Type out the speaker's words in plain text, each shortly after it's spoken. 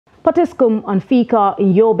Potiskum and Fika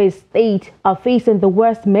in Yobe State are facing the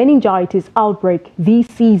worst meningitis outbreak this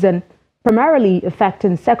season, primarily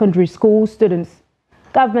affecting secondary school students.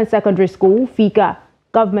 Government Secondary School, Fika,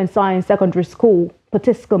 Government Science Secondary School,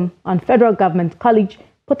 Potiskum, and Federal Government College,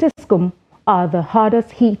 Potiskum, are the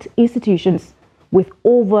hardest hit institutions, with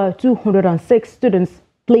over 206 students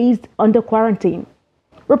placed under quarantine.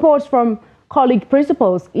 Reports from college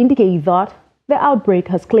principals indicate that the outbreak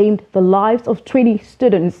has claimed the lives of 20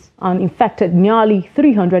 students and infected nearly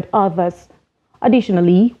 300 others.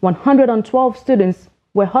 Additionally, 112 students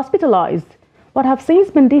were hospitalized but have since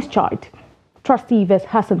been discharged. Trustee Ves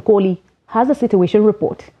Hassan Koli has a situation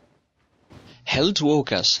report. Health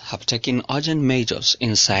workers have taken urgent measures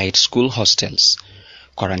inside school hostels,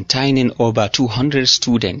 quarantining over 200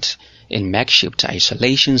 students in makeshift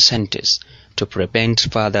isolation centers to prevent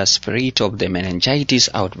further spread of the meningitis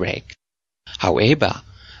outbreak. However,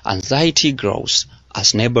 anxiety grows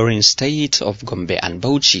as neighboring states of Gombe and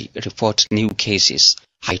Bauchi report new cases,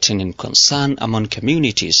 heightening concern among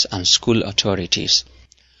communities and school authorities.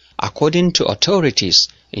 According to authorities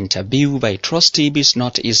interviewed by Trustee Ves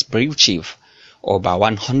Northeast Brief Chief, over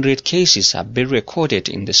 100 cases have been recorded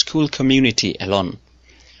in the school community alone.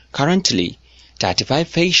 Currently,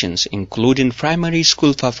 35 patients, including primary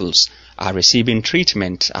school pupils, are receiving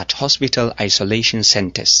treatment at hospital isolation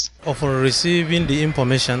centers. Of receiving the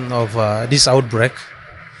information of this outbreak,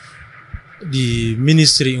 the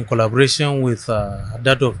ministry, in collaboration with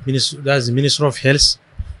the Ministry of Health,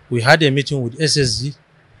 we had a meeting with SSG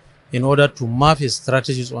in order to map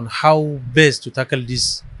strategies on how best to tackle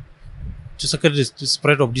this, the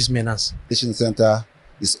spread of this menace. The Isolation Center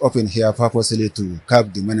is open here purposely to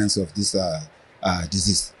curb the menace of this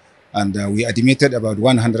disease. And we admitted about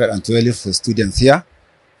 112 students here.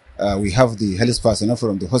 We have the health personnel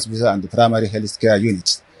from the hospital and the primary health care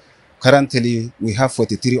units. Currently, we have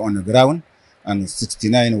 43 on the ground and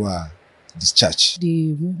 69 were discharged.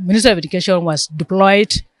 The Minister of Education was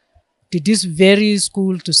deployed to this very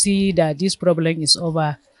school to see that this problem is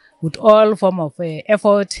over with all form of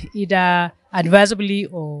effort, either advisably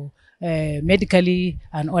or medically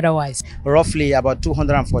and otherwise. Roughly about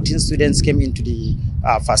 214 students came into the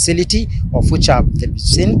facility, of which I've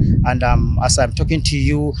seen, and as I'm talking to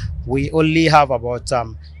you, we only have about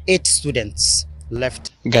 8 students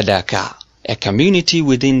left. Gadaka, a community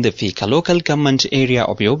within the Fika local government area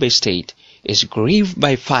of Yobe State, is grieved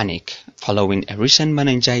by panic following a recent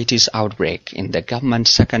meningitis outbreak in the government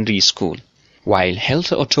secondary school, while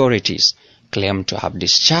health authorities claim to have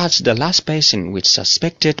discharged the last person with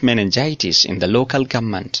suspected meningitis in the local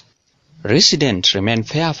government. Residents remain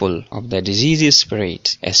fearful of the disease's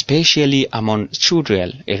spread, especially among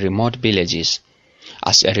children in remote villages.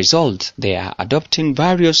 As a result, they are adopting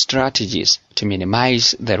various strategies to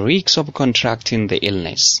minimize the risks of contracting the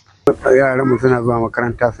illness.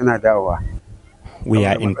 We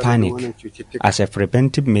are in panic. As a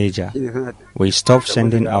preventive measure, we stopped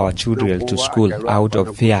sending our children to school out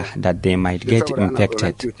of fear that they might get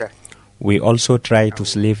infected. We also try to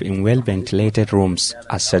sleep in well-ventilated rooms,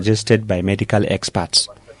 as suggested by medical experts.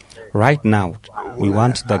 Right now, we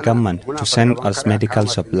want the government to send us medical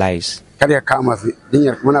supplies.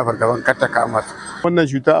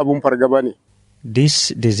 This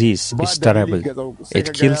disease is terrible.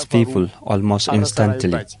 It kills people almost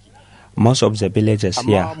instantly. Most of the villages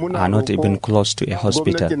here are not even close to a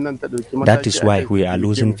hospital. That is why we are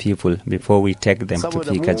losing people before we take them to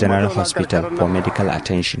Fika General Hospital for medical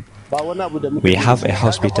attention. We have a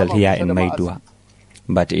hospital here in Maidua,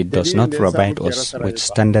 but it does not provide us with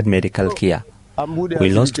standard medical care. We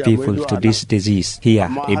lost people to this disease here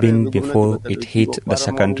even before it hit the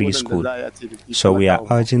secondary school. So we are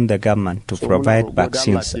urging the government to provide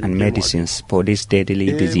vaccines and medicines for this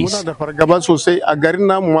deadly disease. The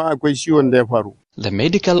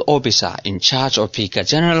medical officer in charge of Fika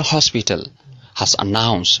General Hospital has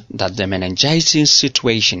announced that the meningitis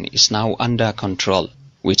situation is now under control,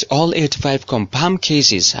 with all 85 confirmed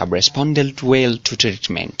cases have responded well to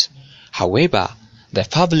treatment. However, the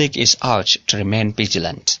public is urged to remain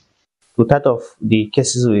vigilant. 2/3 of the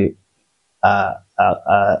cases we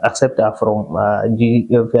accept are from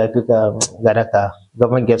Gadaka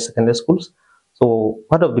government girls secondary schools. So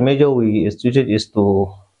part of the measure we instituted is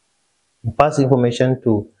to pass information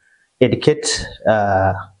to educate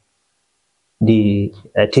the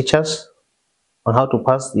teachers on how to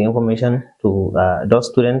pass the information to those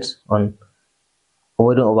students on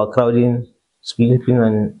avoiding overcrowding, sleeping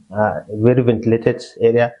in a very ventilated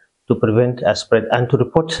area to prevent a spread, and to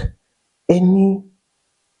report any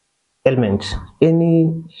ailment,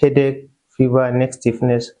 any headache, fever, neck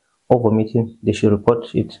stiffness, or vomiting. They should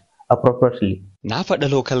report it appropriately. Nafa, the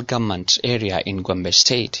local government area in Gombe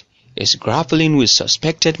State, is grappling with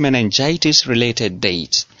suspected meningitis-related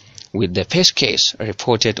deaths, with the first case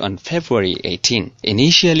reported on February 18,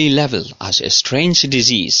 initially labeled as a strange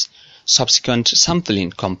disease. Subsequent sampling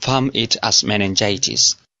confirmed it as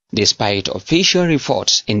meningitis. Despite official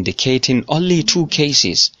reports indicating only 2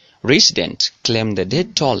 cases, residents claim the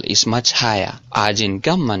death toll is much higher, urging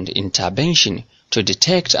government intervention to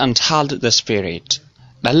detect and halt the spread.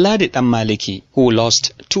 Dalladi Maliki, who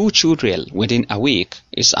lost 2 children within a week,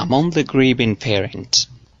 is among the grieving parents.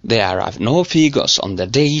 There are no figures on the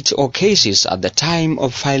date or cases at the time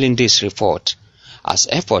of filing this report, as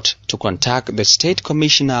effort to contact the State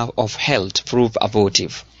Commissioner of Health proved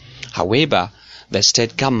abortive. However, the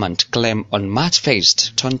state government claimed on March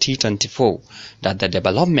 1st, 2024, that the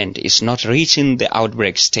development is not reaching the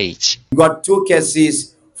outbreak stage. We got 2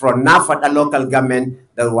 cases from NAFA local government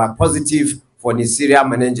that were positive for Neisseria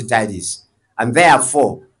meningitis, and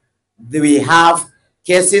therefore we have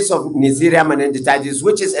cases of Neisseria meningitis,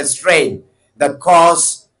 which is a strain that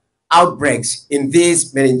causes outbreaks in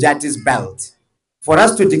this meningitis belt. For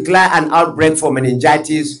us to declare an outbreak for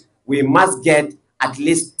meningitis, we must get at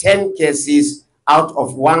least 10 cases out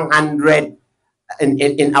of 100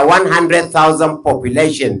 in a 100,000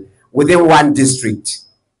 population within one district.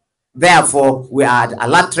 Therefore, we are at a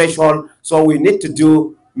alert threshold, so we need to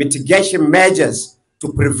do mitigation measures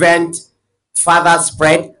to prevent further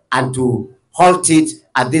spread and to halt it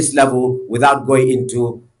at this level without going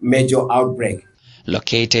into major outbreak.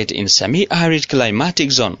 Located in semi-arid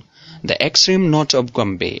climatic zone, the extreme north of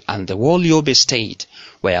Gombe and the whole Yobe State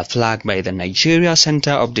were flagged by the Nigeria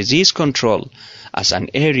Center of Disease Control as an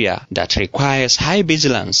area that requires high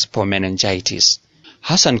vigilance for meningitis.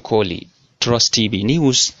 Hassan Koli, Trust TV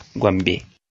News, Gombe.